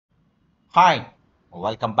Hi,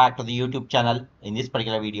 welcome back to the YouTube channel. In this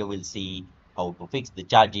particular video, we'll see how to fix the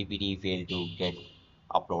ChatGPT fail to get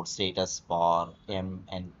upload status for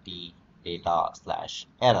MNT data slash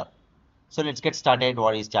error. So let's get started.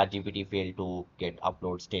 What is ChatGPT fail to get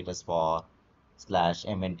upload status for slash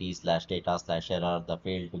MNT slash data slash error? The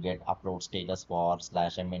fail to get upload status for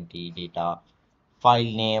slash MNT data file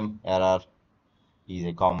name error is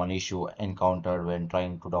a common issue encountered when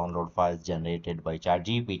trying to download files generated by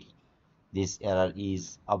ChatGPT. This error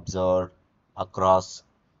is observed across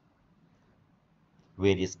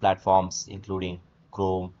various platforms, including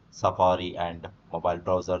Chrome, Safari, and mobile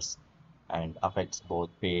browsers, and affects both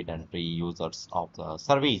paid and free users of the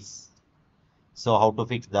service. So, how to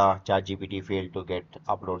fix the ChatGPT fail to get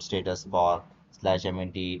upload status for slash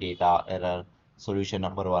MNT data error? Solution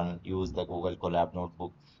number one: use the Google Colab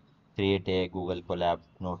notebook. Create a Google Colab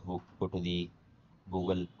notebook. Go to the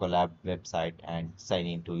Google Colab website and sign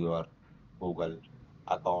into your Google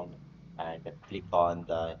account and click on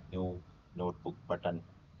the new notebook button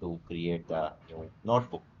to create the new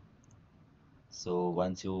notebook. So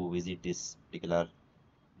once you visit this particular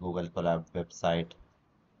Google Colab website,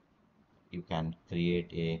 you can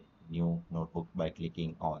create a new notebook by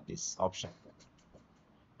clicking on this option.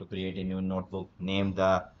 To create a new notebook, name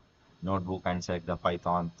the notebook and select the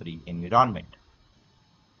Python 3 environment.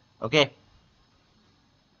 Okay,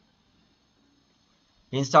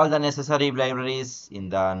 install the necessary libraries in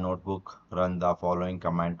the notebook. Run the following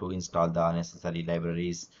command to install the necessary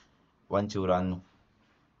libraries. Once you run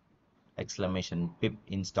exclamation pip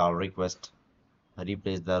install request,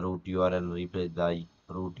 replace the root URL, replace the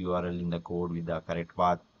root URL in the code with the correct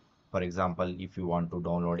path. For example, if you want to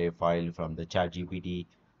download a file from the ChatGPT,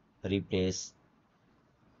 replace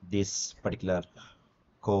this particular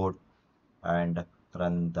code and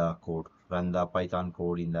run the code. Run the Python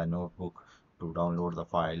code in the notebook to download the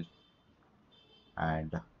file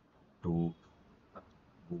and to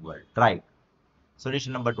Google Drive.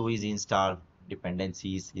 Solution number two is install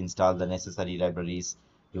dependencies. Install the necessary libraries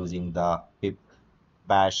using the pip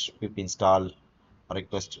bash pip install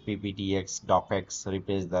request pptx docx.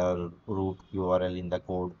 Replace the root URL in the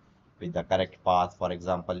code with the correct path. For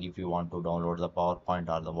example, if you want to download the PowerPoint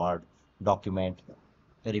or the Word document,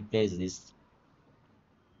 replace this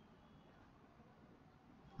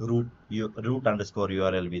root underscore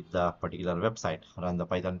URL with the particular website. Run the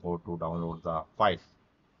Python code to download the file.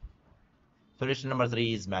 Solution number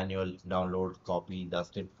three is manual download. Copy the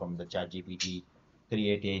script from the ChatGPT,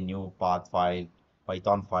 create a new path file,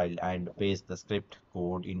 Python file, and paste the script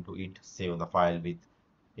code into it. Save the file with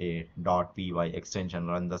a .py extension.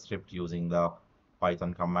 Run the script using the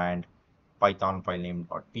Python command Python file name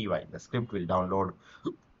 .py. The script will download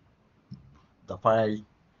the file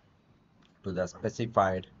to the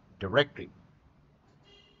specified directory.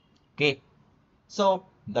 Okay, so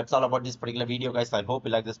that's all about this particular video, guys. I hope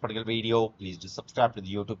you like this particular video. Please do subscribe to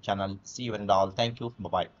the YouTube channel. See you and all. Thank you. Bye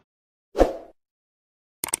bye.